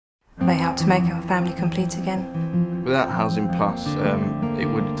they help to make our family complete again. Without Housing Plus, it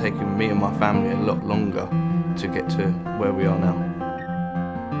would have taken me and my family a lot longer to get to where we are now.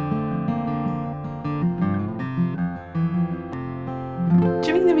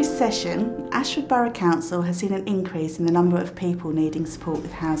 During the recession, Ashford Borough Council has seen an increase in the number of people needing support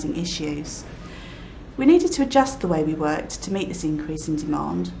with housing issues. We needed to adjust the way we worked to meet this increase in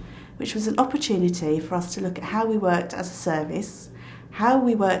demand, which was an opportunity for us to look at how we worked as a service, how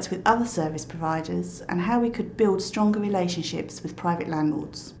we worked with other service providers, and how we could build stronger relationships with private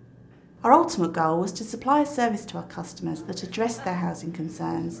landlords. Our ultimate goal was to supply a service to our customers that addressed their housing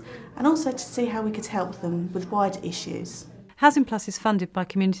concerns, and also to see how we could help them with wider issues. Housing Plus is funded by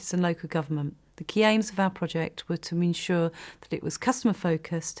communities and local government. The key aims of our project were to ensure that it was customer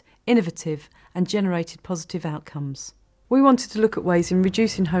focused, innovative and generated positive outcomes. We wanted to look at ways in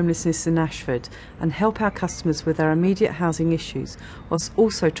reducing homelessness in Ashford and help our customers with their immediate housing issues, whilst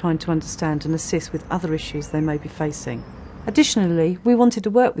also trying to understand and assist with other issues they may be facing. Additionally, we wanted to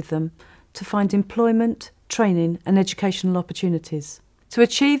work with them to find employment, training and educational opportunities. To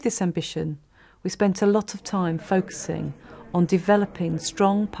achieve this ambition, we spent a lot of time focusing on developing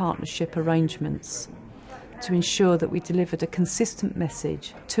strong partnership arrangements to ensure that we delivered a consistent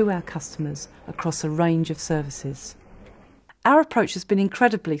message to our customers across a range of services. Our approach has been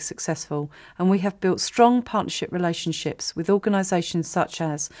incredibly successful, and we have built strong partnership relationships with organisations such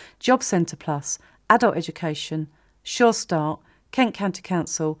as Job Centre Plus, Adult Education, Sure Start, Kent County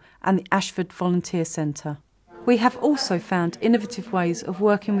Council and the Ashford Volunteer Centre. We have also found innovative ways of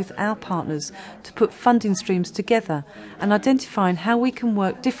working with our partners to put funding streams together and identifying how we can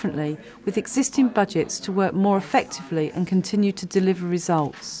work differently with existing budgets to work more effectively and continue to deliver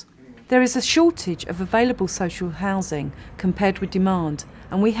results. There is a shortage of available social housing compared with demand,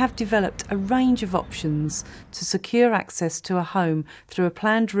 and we have developed a range of options to secure access to a home through a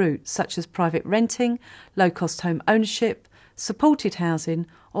planned route such as private renting, low-cost home ownership, supported housing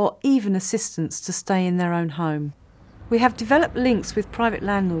or even assistance to stay in their own home. We have developed links with private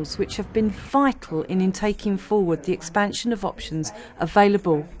landlords which have been vital in taking forward the expansion of options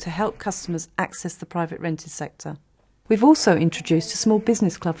available to help customers access the private rented sector. We've also introduced a small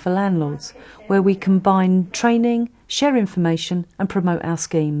business club for landlords where we combine training, share information and promote our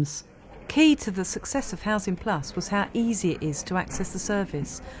schemes. Key to the success of Housing Plus was how easy it is to access the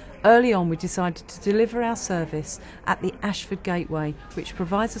service. Early on we decided to deliver our service at the Ashford Gateway, which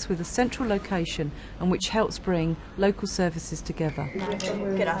provides us with a central location and which helps bring local services together.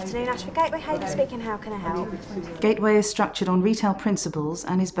 Good afternoon, Ashford Gateway. Hayley speaking, how can I help? Gateway is structured on retail principles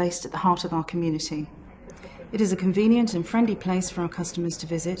and is based at the heart of our community. It is a convenient and friendly place for our customers to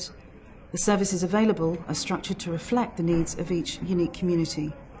visit. The services available are structured to reflect the needs of each unique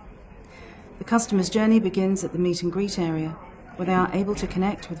community. The customer's journey begins at the meet and greet area, where they are able to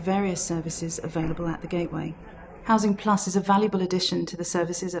connect with various services available at the Gateway. Housing Plus is a valuable addition to the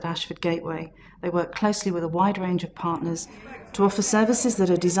services at Ashford Gateway. They work closely with a wide range of partners to offer services that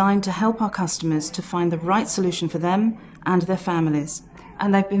are designed to help our customers to find the right solution for them and their families.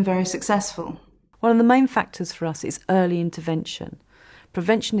 And they've been very successful. One of the main factors for us is early intervention.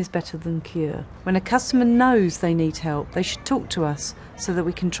 Prevention is better than cure. When a customer knows they need help, they should talk to us so that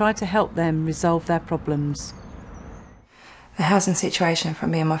we can try to help them resolve their problems. The housing situation for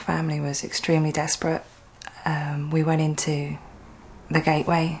me and my family was extremely desperate. We went into the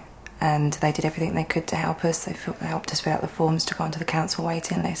Gateway and they did everything they could to help us. They helped us fill out the forms to go onto the council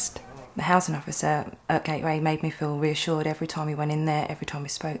waiting list. The housing officer at Gateway made me feel reassured every time we went in there, every time we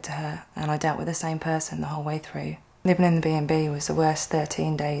spoke to her, and I dealt with the same person the whole way through. Living in the B&B was the worst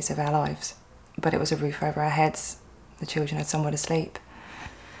 13 days of our lives, but it was a roof over our heads. The children had somewhere to sleep.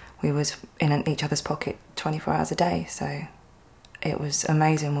 We was in each other's pocket 24 hours a day, so it was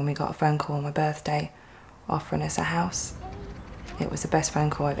amazing when we got a phone call on my birthday offering us a house. It was the best phone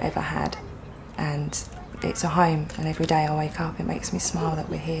call I've ever had, and it's a home, and every day I wake up it makes me smile that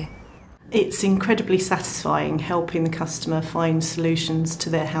we're here. It's incredibly satisfying helping the customer find solutions to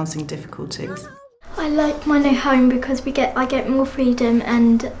their housing difficulties. I like my new home because I get more freedom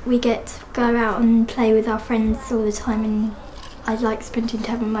and we get to go out and play with our friends all the time, and I like spending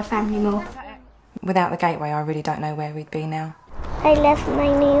time with my family more. Without the Gateway I really don't know where we'd be now. I love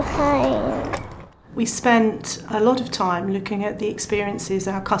my new home. We spent a lot of time looking at the experiences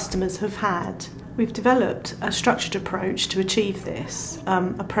our customers have had. We've developed a structured approach to achieve this,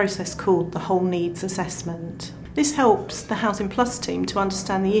 a process called the Whole Needs Assessment. This helps the Housing Plus team to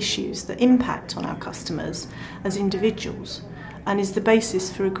understand the issues that impact on our customers as individuals, and is the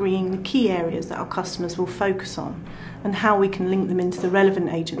basis for agreeing the key areas that our customers will focus on and how we can link them into the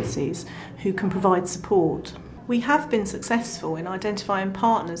relevant agencies who can provide support. We have been successful in identifying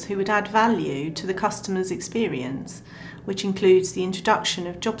partners who would add value to the customer's experience, which includes the introduction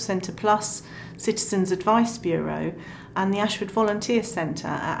of Job Centre Plus, Citizens Advice Bureau and the Ashford Volunteer Centre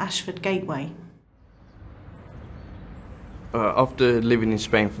at Ashford Gateway. After living in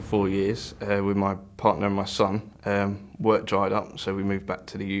Spain for 4 years with my partner and my son, work dried up, so we moved back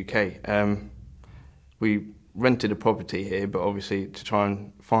to the UK. We rented a property here, but obviously to try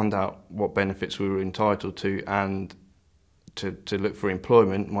and find out what benefits we were entitled to and to look for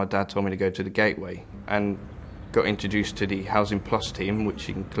employment, my dad told me to go to the Gateway and got introduced to the Housing Plus team, which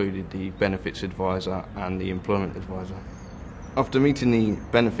included the benefits advisor and the employment advisor. After meeting the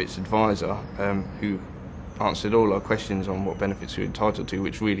benefits advisor, who answered all our questions on what benefits we were entitled to,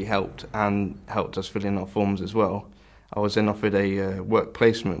 which really helped, and helped us fill in our forms as well, I was then offered a work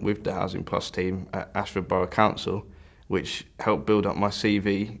placement with the Housing Plus team at Ashford Borough Council, which helped build up my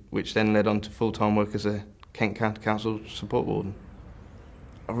CV, which then led on to full-time work as a Kent County Council support warden.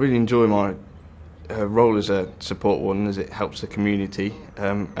 I really enjoy my role as a support warden, as it helps the community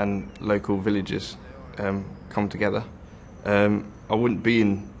and local villagers come together. I wouldn't be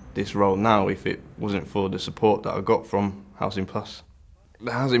in this role now if it wasn't for the support that I got from Housing Plus.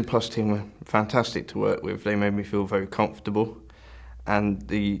 The Housing Plus team were fantastic to work with. They made me feel very comfortable, and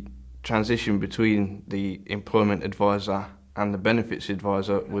the transition between the employment advisor and the benefits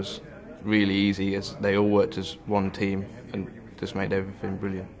advisor was really easy, as they all worked as one team and just made everything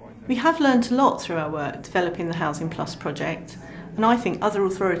brilliant. We have learnt a lot through our work developing the Housing Plus project, and I think other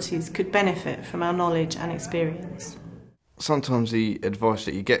authorities could benefit from our knowledge and experience. Sometimes the advice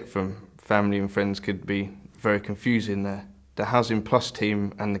that you get from family and friends could be very confusing. The Housing Plus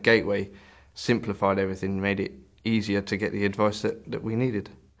team and the Gateway simplified everything, made it easier to get the advice that we needed.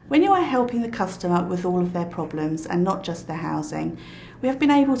 When you are helping the customer with all of their problems and not just their housing, we have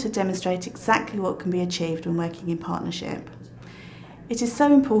been able to demonstrate exactly what can be achieved when working in partnership. It is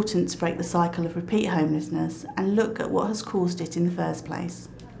so important to break the cycle of repeat homelessness and look at what has caused it in the first place.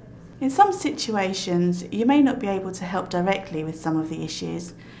 In some situations, you may not be able to help directly with some of the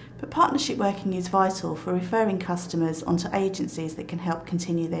issues, but partnership working is vital for referring customers onto agencies that can help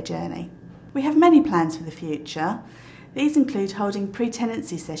continue their journey. We have many plans for the future. These include holding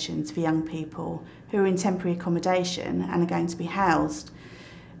pre-tenancy sessions for young people who are in temporary accommodation and are going to be housed.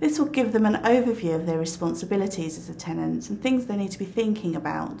 This will give them an overview of their responsibilities as a tenant and things they need to be thinking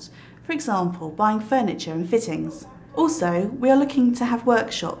about, for example, buying furniture and fittings. Also, we are looking to have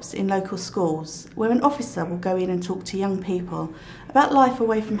workshops in local schools where an officer will go in and talk to young people about life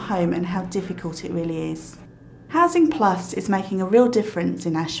away from home and how difficult it really is. Housing Plus is making a real difference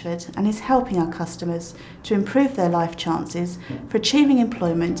in Ashford and is helping our customers to improve their life chances for achieving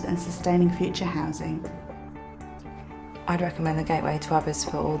employment and sustaining future housing. I'd recommend the Gateway to others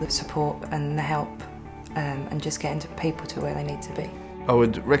for all the support and the help and just getting people to where they need to be. I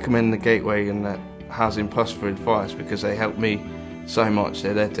would recommend the Gateway and the Housing Plus for advice, because they helped me so much.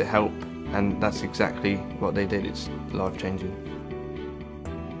 They're there to help, and that's exactly what they did. It's life-changing.